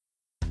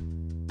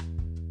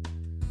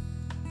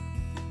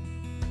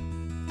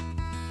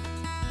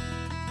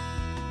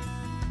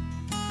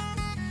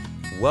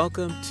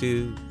Welcome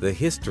to The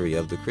History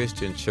of the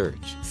Christian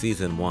Church,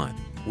 Season 1,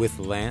 with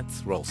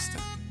Lance Rolston.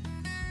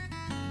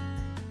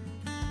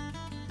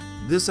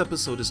 This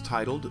episode is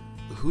titled,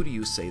 Who Do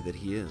You Say That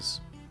He Is?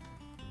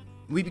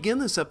 We begin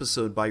this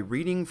episode by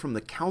reading from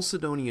the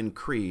Chalcedonian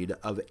Creed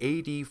of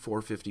AD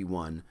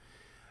 451,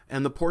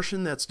 and the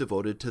portion that's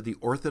devoted to the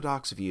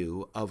Orthodox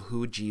view of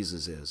who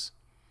Jesus is.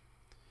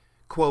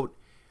 Quote,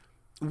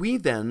 "We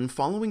then,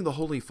 following the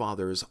Holy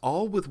Fathers,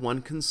 all with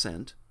one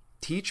consent,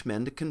 teach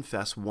men to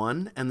confess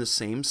one and the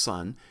same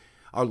Son,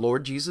 our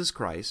Lord Jesus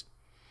Christ,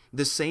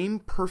 the same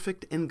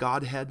perfect in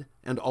Godhead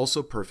and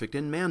also perfect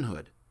in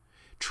manhood,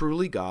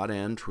 truly God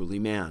and truly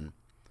man,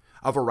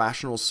 of a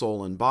rational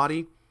soul and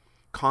body,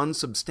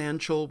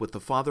 consubstantial with the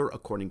Father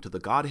according to the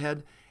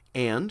Godhead,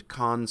 and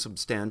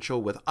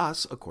consubstantial with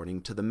us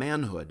according to the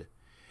manhood,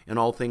 in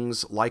all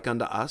things like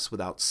unto us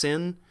without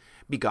sin,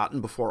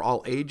 begotten before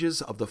all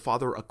ages of the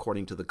Father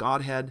according to the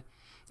Godhead,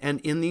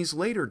 and in these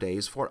later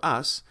days for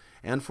us,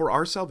 and for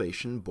our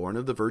salvation, born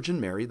of the Virgin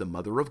Mary, the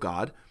Mother of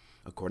God,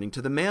 according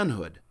to the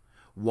manhood,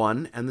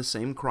 one and the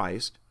same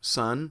Christ,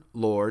 Son,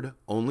 Lord,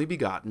 only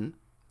begotten,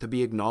 to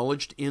be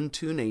acknowledged in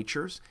two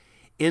natures,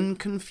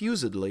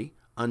 inconfusedly,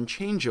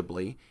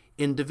 unchangeably,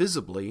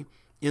 indivisibly,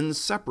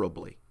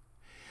 inseparably,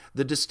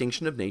 the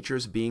distinction of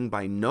natures being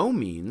by no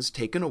means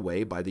taken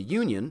away by the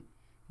union,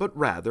 but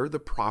rather the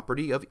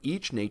property of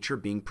each nature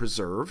being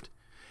preserved,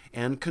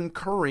 and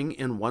concurring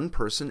in one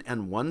person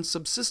and one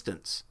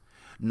subsistence,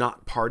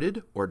 not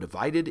parted or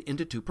divided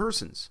into two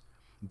persons,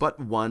 but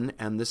one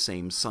and the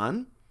same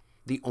Son,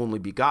 the only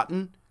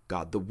begotten,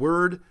 God the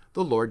Word,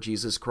 the Lord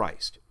Jesus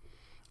Christ,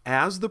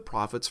 as the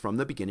prophets from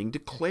the beginning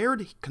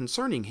declared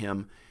concerning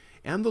him,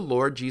 and the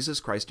Lord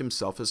Jesus Christ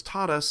himself has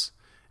taught us,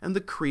 and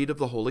the creed of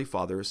the Holy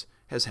Fathers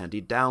has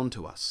handed down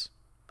to us."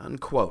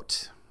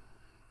 Unquote.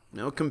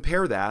 Now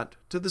compare that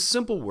to the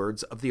simple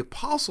words of the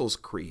Apostles'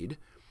 Creed,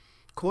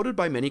 quoted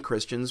by many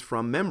Christians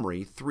from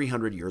memory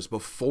 300 years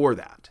before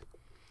that.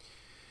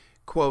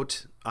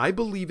 Quote, "I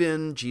believe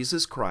in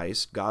Jesus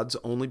Christ, God's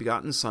only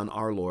begotten Son,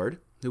 our Lord,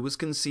 who was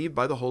conceived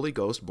by the Holy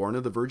Ghost, born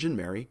of the Virgin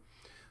Mary,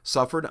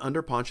 suffered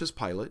under Pontius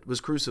Pilate,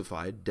 was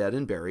crucified, dead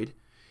and buried.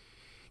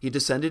 He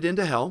descended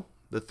into hell.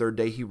 The third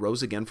day he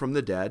rose again from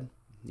the dead.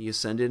 He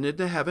ascended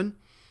into heaven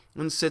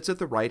and sits at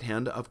the right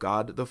hand of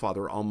God the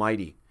Father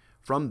Almighty.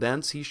 From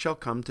thence he shall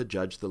come to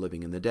judge the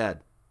living and the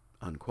dead."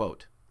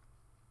 Unquote.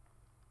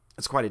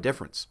 That's quite a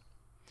difference.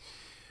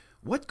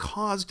 What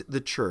caused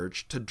the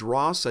church to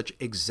draw such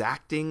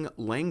exacting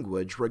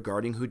language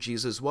regarding who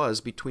Jesus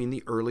was between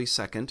the early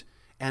 2nd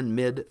and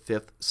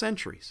mid-5th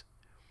centuries?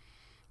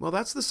 Well,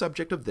 that's the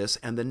subject of this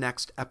and the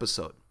next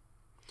episode.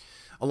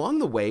 Along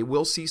the way,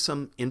 we'll see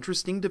some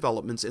interesting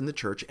developments in the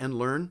church and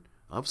learn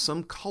of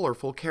some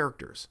colorful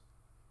characters.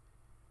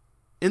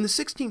 In the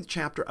 16th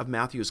chapter of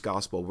Matthew's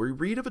Gospel, we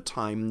read of a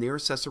time near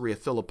Caesarea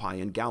Philippi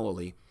in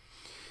Galilee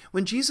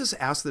when Jesus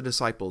asked the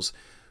disciples,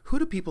 "Who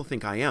do people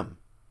think I am?"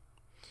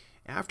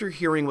 After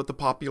hearing what the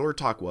popular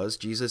talk was,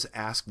 Jesus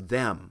asked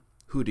them,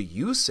 "Who do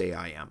you say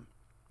I am?"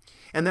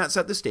 And that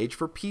set the stage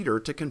for Peter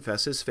to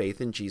confess his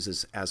faith in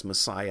Jesus as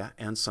Messiah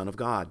and Son of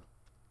God.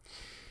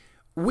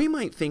 We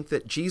might think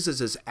that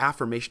Jesus'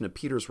 affirmation of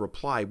Peter's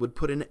reply would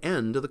put an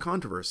end to the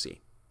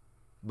controversy,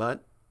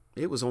 but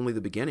it was only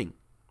the beginning.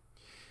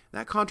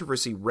 That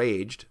controversy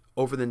raged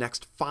over the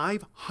next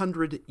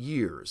 500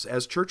 years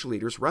as church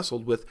leaders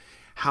wrestled with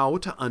how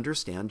to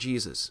understand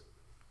Jesus.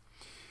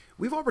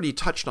 We've already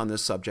touched on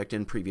this subject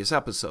in previous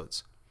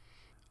episodes.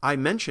 I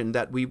mentioned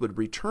that we would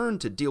return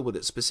to deal with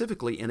it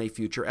specifically in a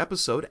future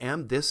episode,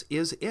 and this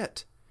is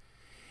it.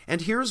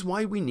 And here's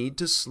why we need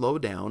to slow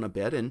down a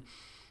bit and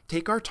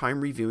take our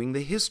time reviewing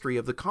the history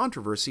of the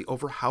controversy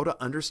over how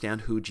to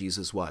understand who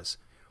Jesus was.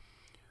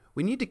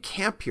 We need to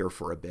camp here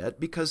for a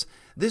bit because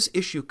this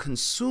issue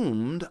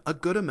consumed a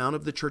good amount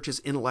of the church's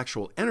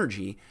intellectual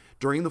energy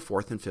during the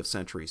 4th and 5th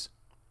centuries.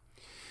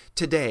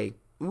 Today,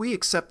 we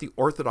accept the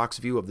Orthodox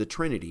view of the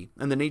Trinity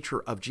and the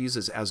nature of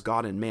Jesus as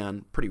God and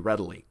man pretty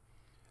readily,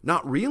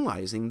 not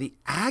realizing the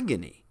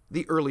agony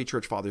the early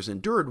church fathers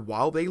endured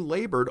while they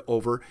labored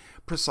over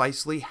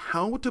precisely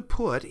how to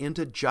put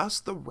into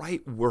just the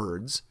right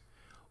words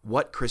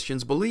what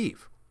Christians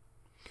believe.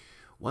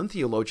 One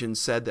theologian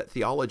said that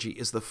theology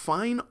is the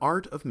fine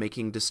art of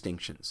making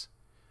distinctions.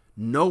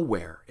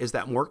 Nowhere is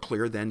that more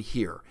clear than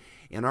here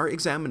in our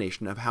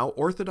examination of how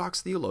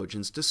Orthodox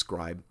theologians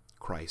describe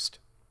Christ.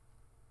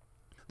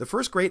 The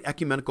first great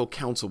ecumenical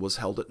council was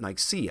held at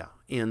Nicaea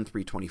in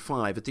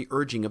 325 at the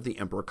urging of the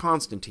Emperor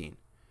Constantine.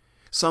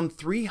 Some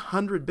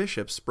 300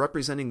 bishops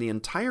representing the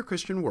entire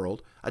Christian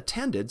world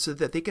attended so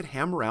that they could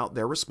hammer out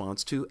their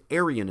response to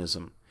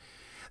Arianism,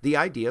 the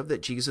idea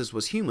that Jesus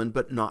was human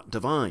but not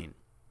divine.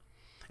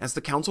 As the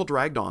council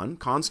dragged on,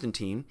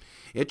 Constantine,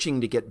 itching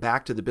to get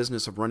back to the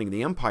business of running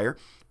the empire,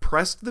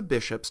 pressed the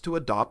bishops to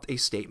adopt a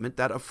statement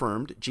that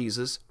affirmed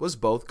Jesus was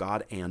both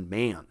God and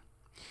man.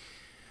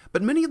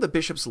 But many of the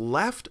bishops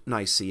left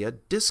Nicaea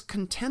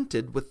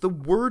discontented with the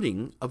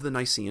wording of the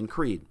Nicene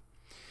Creed.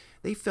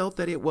 They felt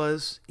that it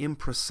was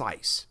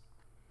imprecise.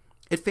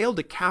 It failed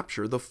to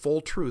capture the full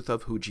truth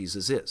of who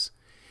Jesus is.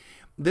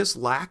 This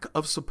lack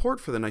of support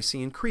for the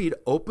Nicene Creed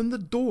opened the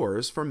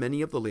doors for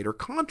many of the later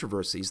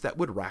controversies that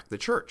would rack the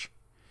church.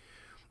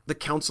 The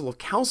Council of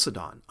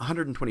Chalcedon,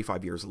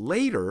 125 years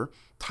later,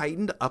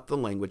 tightened up the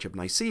language of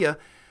Nicaea,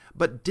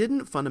 but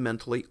didn't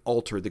fundamentally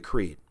alter the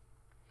creed.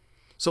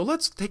 So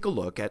let's take a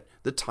look at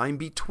the time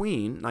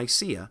between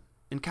Nicaea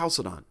and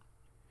Chalcedon.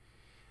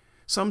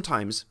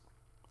 Sometimes,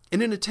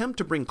 in an attempt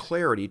to bring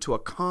clarity to a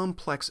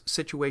complex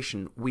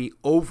situation, we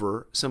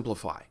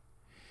oversimplify.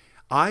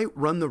 I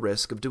run the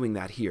risk of doing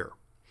that here.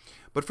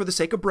 But for the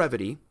sake of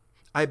brevity,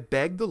 I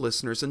beg the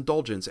listener's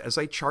indulgence as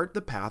I chart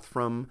the path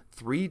from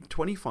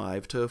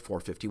 325 to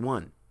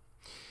 451.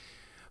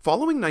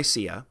 Following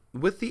Nicaea,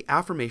 with the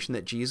affirmation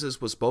that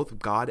Jesus was both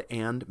God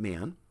and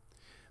man,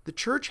 the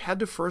church had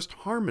to first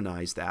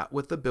harmonize that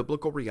with the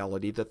biblical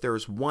reality that there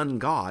is one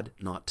God,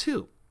 not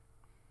two.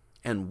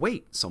 And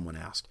wait, someone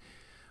asked,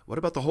 what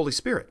about the Holy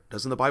Spirit?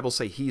 Doesn't the Bible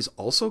say he's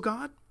also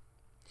God?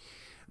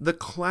 The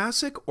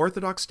classic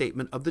Orthodox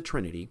statement of the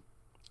Trinity,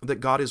 that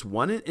God is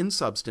one in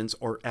substance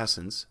or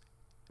essence,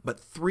 but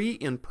three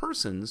in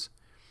persons,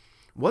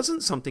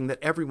 wasn't something that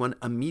everyone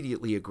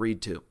immediately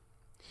agreed to.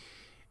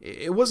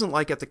 It wasn't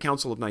like at the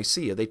Council of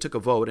Nicaea, they took a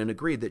vote and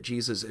agreed that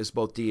Jesus is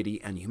both deity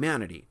and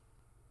humanity.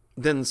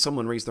 Then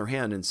someone raised their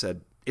hand and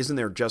said, isn't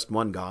there just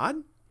one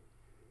God?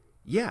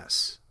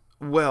 Yes.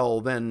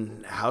 Well,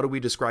 then how do we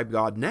describe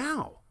God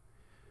now?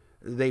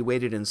 They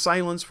waited in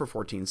silence for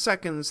 14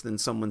 seconds. Then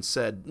someone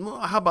said, well,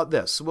 how about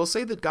this? We'll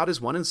say that God is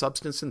one in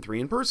substance and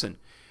three in person.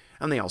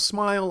 And they all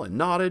smiled and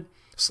nodded,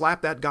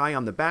 slapped that guy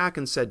on the back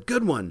and said,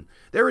 good one.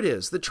 There it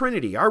is, the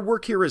Trinity. Our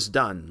work here is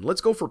done.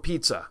 Let's go for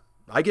pizza.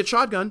 I get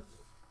shotgun.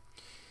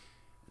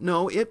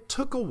 No, it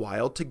took a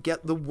while to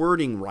get the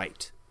wording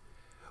right.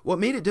 What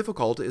made it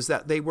difficult is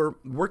that they were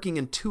working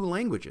in two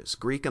languages,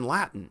 Greek and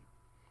Latin.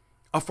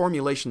 A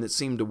formulation that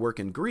seemed to work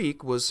in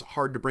Greek was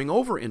hard to bring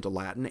over into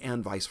Latin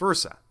and vice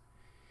versa.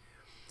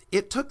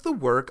 It took the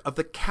work of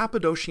the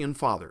Cappadocian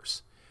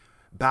Fathers,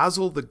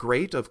 Basil the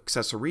Great of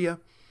Caesarea,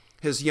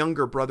 his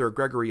younger brother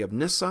Gregory of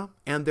Nyssa,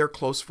 and their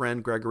close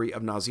friend Gregory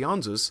of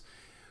Nazianzus,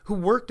 who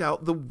worked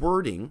out the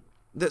wording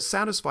that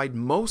satisfied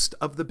most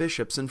of the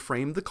bishops and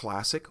framed the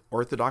classic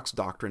Orthodox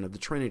doctrine of the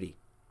Trinity.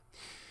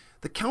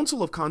 The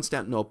Council of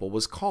Constantinople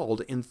was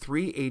called in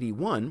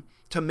 381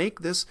 to make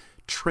this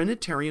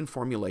Trinitarian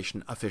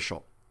formulation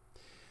official.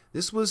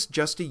 This was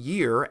just a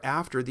year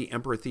after the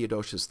Emperor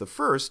Theodosius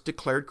I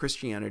declared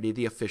Christianity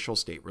the official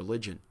state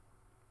religion.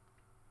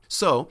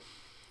 So,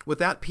 with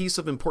that piece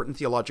of important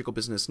theological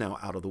business now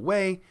out of the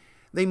way,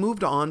 they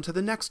moved on to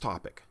the next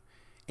topic.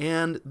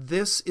 And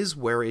this is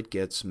where it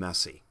gets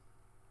messy.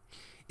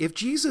 If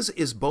Jesus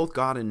is both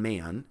God and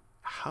man,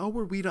 how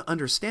are we to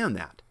understand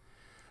that?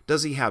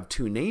 Does he have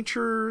two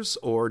natures,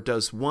 or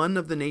does one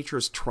of the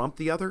natures trump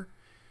the other?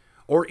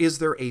 Or is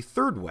there a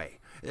third way?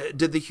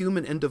 Did the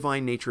human and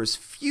divine natures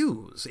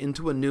fuse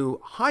into a new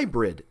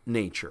hybrid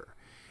nature?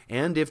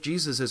 And if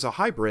Jesus is a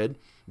hybrid,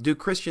 do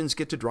Christians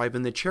get to drive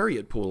in the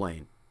chariot pool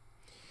lane?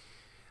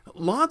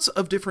 Lots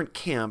of different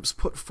camps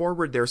put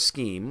forward their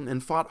scheme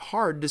and fought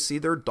hard to see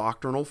their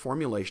doctrinal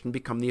formulation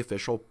become the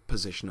official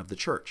position of the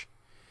church.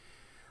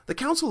 The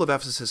Council of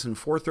Ephesus in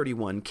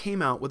 431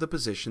 came out with a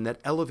position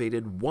that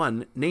elevated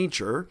one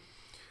nature,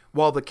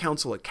 while the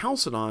Council at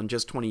Chalcedon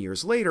just 20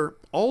 years later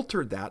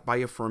altered that by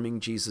affirming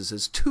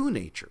Jesus' two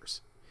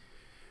natures.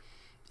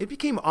 It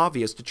became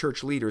obvious to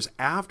church leaders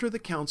after the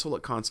Council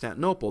at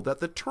Constantinople that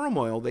the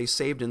turmoil they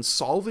saved in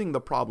solving the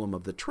problem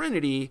of the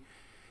Trinity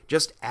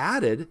just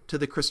added to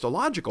the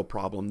Christological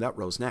problem that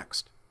rose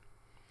next.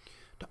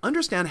 To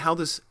understand how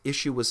this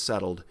issue was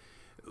settled,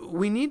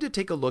 we need to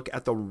take a look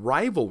at the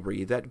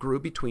rivalry that grew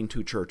between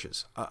two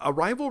churches, a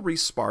rivalry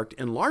sparked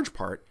in large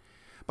part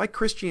by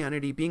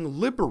Christianity being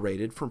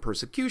liberated from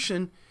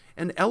persecution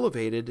and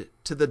elevated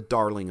to the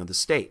darling of the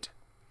state.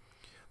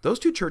 Those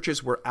two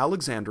churches were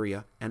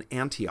Alexandria and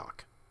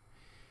Antioch.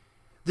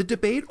 The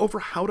debate over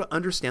how to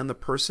understand the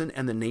person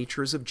and the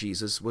natures of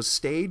Jesus was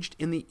staged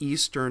in the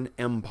Eastern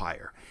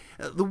Empire.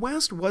 The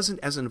West wasn't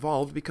as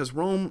involved because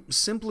Rome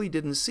simply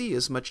didn't see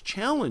as much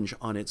challenge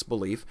on its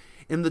belief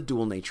in the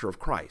dual nature of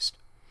Christ.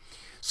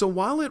 So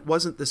while it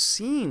wasn't the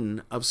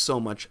scene of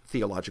so much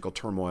theological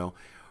turmoil,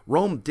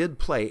 Rome did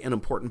play an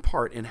important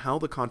part in how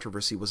the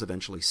controversy was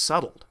eventually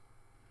settled.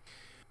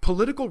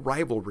 Political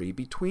rivalry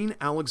between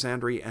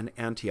Alexandria and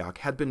Antioch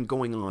had been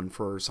going on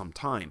for some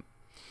time.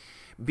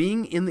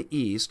 Being in the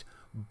East,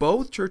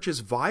 both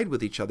churches vied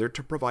with each other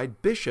to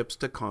provide bishops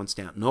to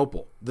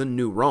Constantinople, the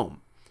new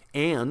Rome,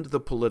 and the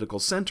political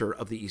center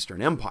of the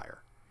Eastern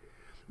Empire.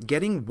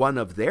 Getting one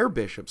of their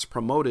bishops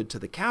promoted to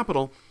the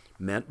capital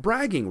meant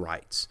bragging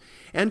rights,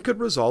 and could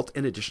result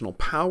in additional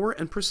power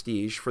and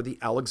prestige for the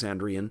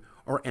Alexandrian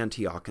or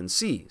Antiochian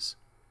sees.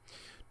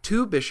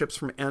 Two bishops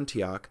from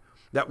Antioch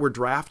that were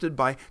drafted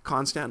by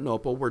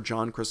Constantinople were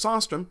John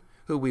Chrysostom,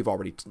 who we've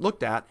already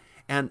looked at,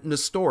 and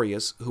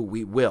Nestorius, who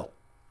we will.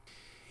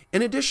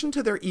 In addition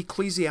to their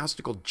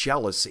ecclesiastical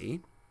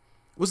jealousy,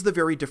 was the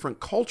very different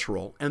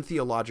cultural and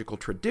theological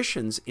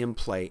traditions in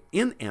play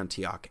in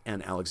Antioch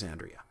and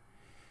Alexandria.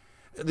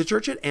 The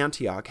church at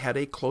Antioch had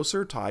a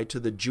closer tie to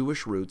the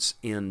Jewish roots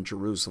in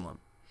Jerusalem.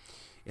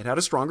 It had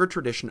a stronger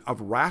tradition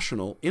of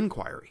rational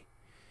inquiry.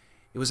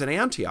 It was at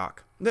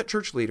Antioch that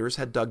church leaders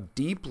had dug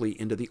deeply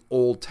into the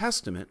Old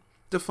Testament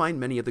to find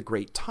many of the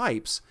great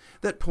types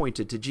that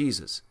pointed to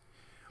Jesus.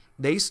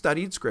 They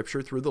studied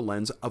Scripture through the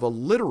lens of a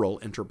literal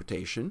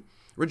interpretation,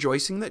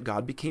 rejoicing that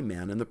God became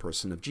man in the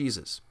person of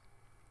Jesus.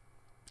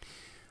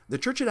 The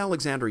church at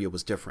Alexandria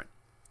was different.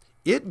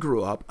 It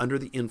grew up under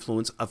the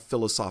influence of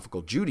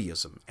philosophical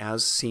Judaism,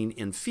 as seen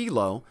in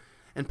Philo,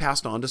 and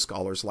passed on to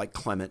scholars like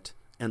Clement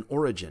and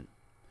Origen.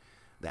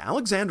 The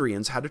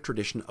Alexandrians had a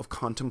tradition of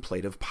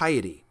contemplative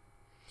piety,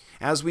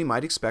 as we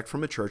might expect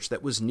from a church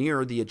that was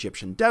near the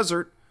Egyptian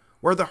desert,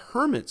 where the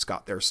hermits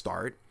got their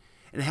start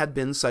and had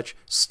been such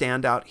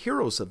standout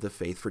heroes of the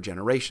faith for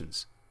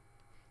generations.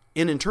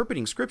 In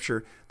interpreting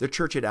Scripture, the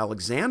church at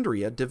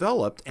Alexandria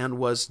developed and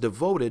was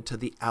devoted to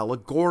the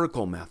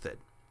allegorical method.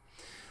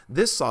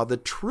 This saw the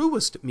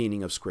truest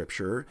meaning of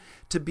Scripture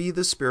to be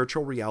the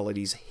spiritual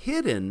realities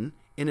hidden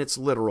in its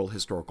literal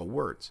historical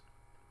words.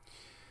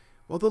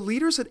 While the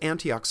leaders at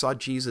Antioch saw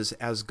Jesus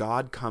as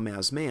God come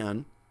as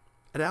man,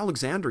 at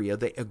Alexandria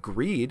they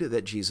agreed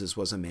that Jesus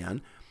was a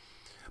man,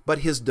 but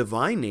his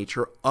divine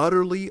nature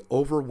utterly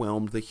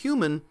overwhelmed the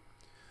human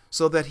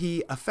so that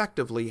he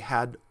effectively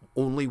had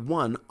only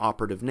one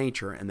operative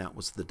nature, and that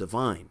was the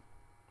divine.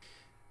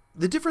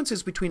 The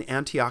differences between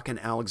Antioch and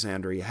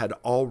Alexandria had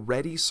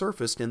already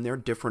surfaced in their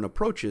different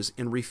approaches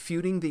in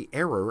refuting the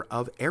error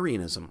of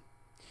Arianism.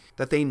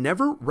 That they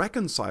never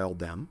reconciled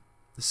them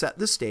set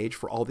the stage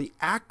for all the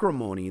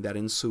acrimony that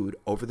ensued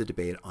over the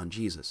debate on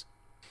Jesus.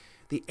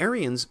 The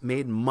Arians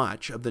made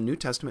much of the New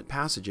Testament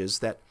passages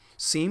that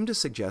seemed to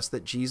suggest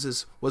that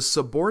Jesus was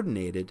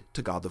subordinated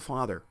to God the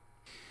Father.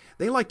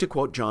 They like to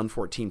quote John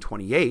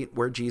 14:28,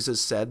 where Jesus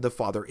said, "The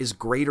Father is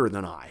greater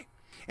than I,"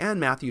 and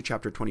Matthew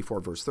chapter 24,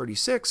 verse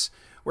 36,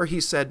 where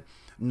he said,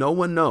 "No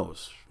one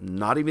knows,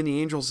 not even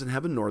the angels in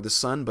heaven, nor the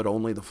Son, but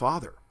only the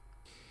Father."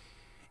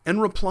 In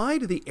reply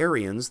to the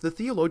Arians, the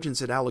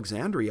theologians at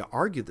Alexandria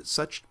argued that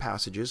such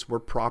passages were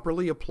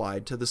properly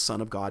applied to the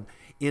Son of God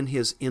in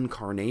his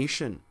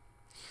incarnation.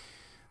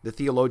 The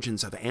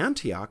theologians of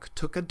Antioch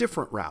took a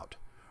different route,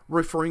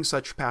 referring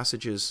such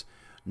passages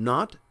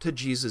not to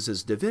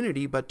Jesus'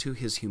 divinity, but to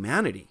his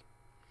humanity.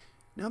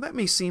 Now that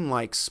may seem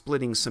like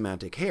splitting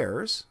semantic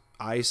hairs.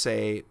 I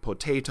say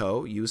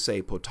potato, you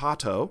say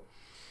potato.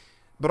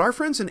 But our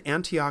friends in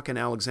Antioch and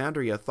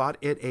Alexandria thought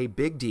it a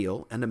big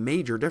deal and a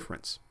major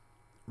difference.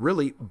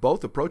 Really,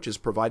 both approaches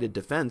provided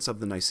defense of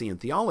the Nicene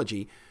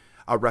theology,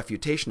 a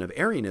refutation of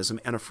Arianism,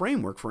 and a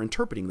framework for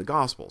interpreting the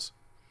Gospels.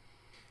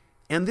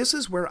 And this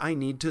is where I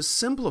need to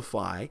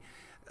simplify,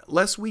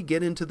 lest we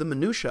get into the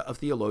minutiae of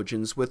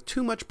theologians with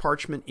too much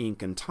parchment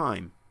ink and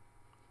time.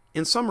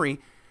 In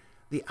summary,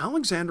 the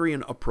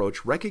Alexandrian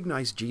approach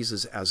recognized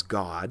Jesus as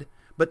God,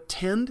 but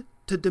tended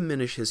to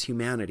diminish his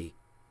humanity.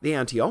 The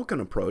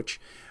Antiochian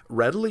approach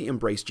readily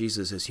embraced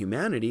Jesus'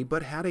 humanity,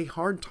 but had a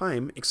hard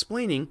time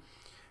explaining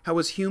how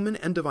his human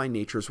and divine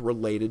natures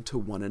related to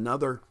one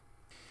another.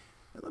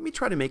 Now, let me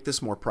try to make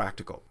this more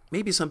practical,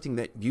 maybe something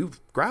that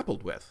you've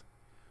grappled with.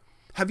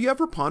 Have you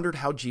ever pondered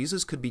how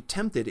Jesus could be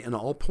tempted in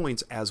all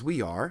points as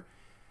we are,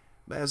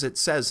 as it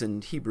says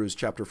in Hebrews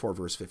chapter 4,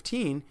 verse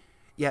 15,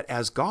 yet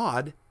as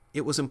God,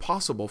 it was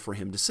impossible for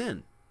him to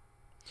sin?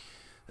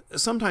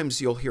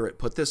 Sometimes you'll hear it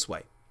put this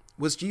way: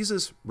 was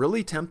Jesus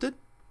really tempted,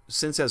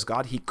 since as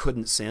God he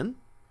couldn't sin?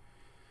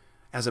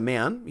 As a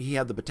man, he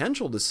had the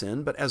potential to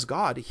sin, but as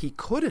God, he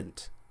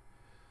couldn't.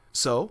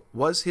 So,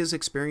 was his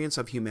experience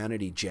of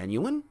humanity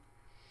genuine?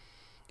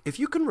 If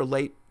you can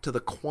relate to the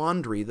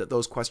quandary that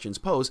those questions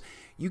pose,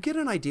 you get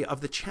an idea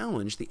of the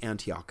challenge the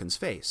Antiochians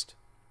faced.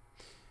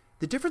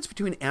 The difference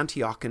between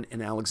Antioch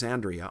and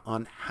Alexandria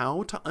on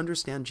how to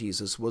understand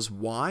Jesus was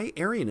why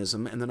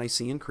Arianism and the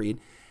Nicene Creed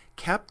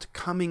kept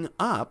coming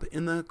up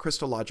in the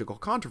Christological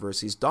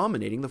controversies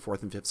dominating the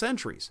 4th and 5th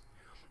centuries.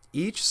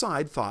 Each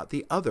side thought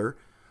the other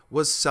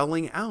was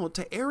selling out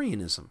to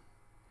Arianism.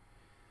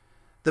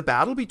 The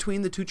battle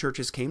between the two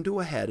churches came to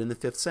a head in the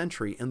 5th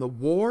century in the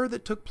war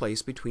that took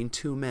place between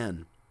two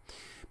men,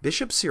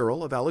 Bishop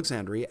Cyril of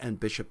Alexandria and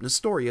Bishop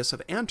Nestorius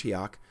of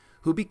Antioch,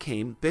 who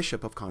became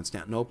Bishop of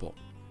Constantinople.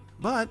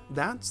 But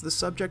that's the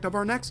subject of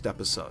our next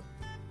episode.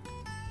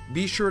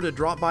 Be sure to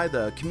drop by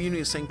the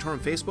Communio Sanctorum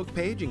Facebook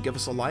page and give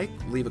us a like,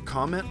 leave a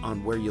comment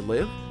on where you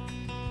live.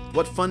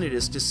 What fun it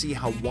is to see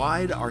how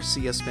wide our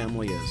CS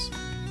family is.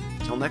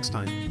 Till next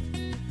time.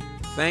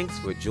 Thanks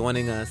for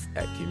joining us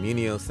at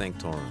Communio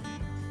Sanctorum.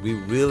 We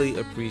really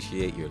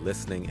appreciate your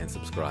listening and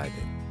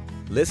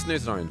subscribing.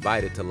 Listeners are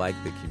invited to like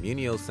the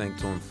Communio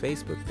Sanctorum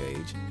Facebook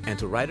page and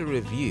to write a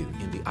review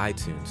in the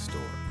iTunes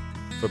store.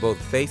 For both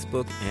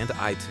Facebook and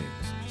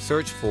iTunes,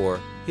 search for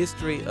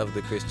History of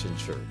the Christian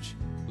Church.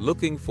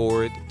 Looking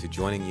forward to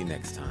joining you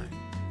next time.